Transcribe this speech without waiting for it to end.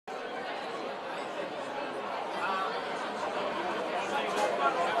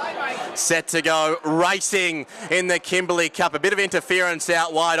set to go racing in the Kimberley Cup. A bit of interference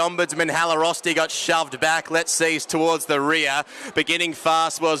out wide. Ombudsman Halarosti got shoved back. Let's See's towards the rear. Beginning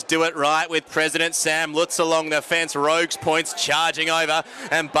fast was Do It Right with President Sam Lutz along the fence. Rogues Points charging over,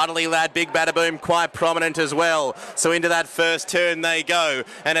 and Butterly Lad, Big Badaboom quite prominent as well. So into that first turn they go,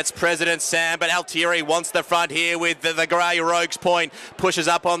 and it's President Sam, but Altieri wants the front here with the grey. Rogues Point pushes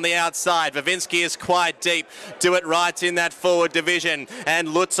up on the outside. Vevinsky is quite deep. Do It Right's in that forward division, and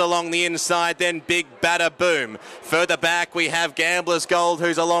Lutz along the inside, then Big Badaboom. Further back we have Gambler's Gold,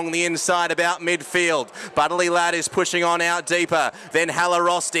 who's along the inside about midfield. Butterly Lad is pushing on out deeper, then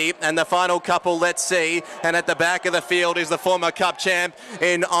Halarosti, and the final couple, Let's See, and at the back of the field is the former Cup champ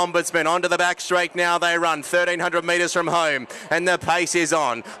in Ombudsman. Onto the back straight now they run, 1,300 metres from home, and the pace is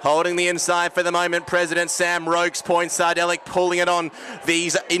on. Holding the inside for the moment, President Sam. Rogues Point, Sardelic pulling it on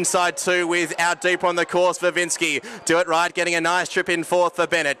these inside two with out deeper on the course, Vevinsky. Do It Right getting a nice trip in fourth for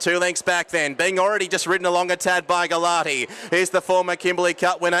Bennett. 2 lengths back then, being already just ridden along a tad by Galati. Here's the former Kimberley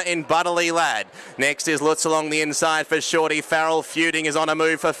Cup winner in Butterly Lad. Next is Lutz along the inside for Shorty. Farrell Feuding is on a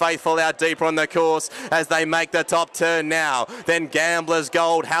move for Faithful out deeper on the course as they make the top turn now. Then Gambler's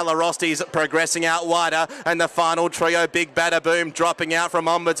Gold, Halarosti's progressing out wider, and the final trio, Big Badaboom, dropping out from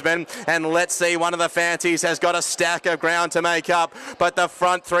Ombudsman. And Let's See, one of the fancies, has got a stack of ground to make up, but the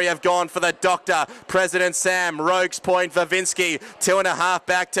front three have gone for the Doctor. President Sam, Rogues Point, Vevinsky, 2.5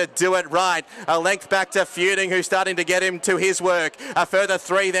 back to Do It Right. A length back to Feuding, who's starting to get him to his work. A further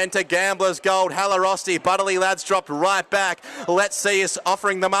 3 then to Gambler's Gold. Halarosti, Butterly Lads dropped right back. Let's See is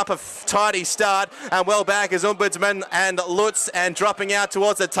offering them up a tidy start, and well back is Ombudsman and Lutz, and dropping out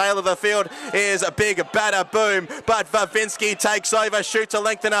towards the tail of the field is a Big Badaboom, but Vevinsky takes over, shoots a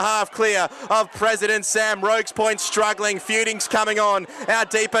length and a half clear of President Sam. Rogues Point struggling, Feuding's coming on, out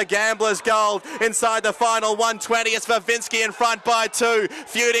deeper Gambler's Gold, inside the final 120, it's Vevinsky in front by 2,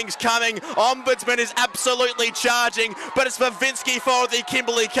 Feuding's coming, Ombudsman is absolutely charging, but it's Vevinsky for the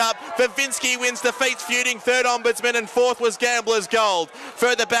Kimberley Cup. Vevinsky wins, defeats Feuding, third Ombudsman, and fourth was Gambler's Gold.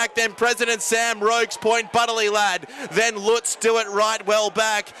 Further back then President Sam, Rogues Point, Butterly Lad, then Lutz, Do It Right well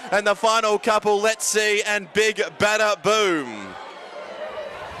back, and the final couple, Let's See and Big Badaboom.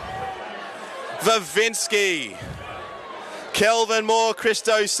 Vevinsky, Kelvin Moore,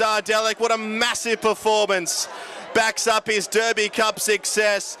 Christo Sardelic, what a massive performance. Backs up his Derby Cup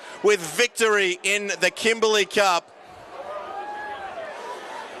success with victory in the Kimberley Cup.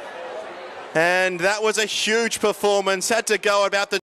 And that was a huge performance. Had to go about the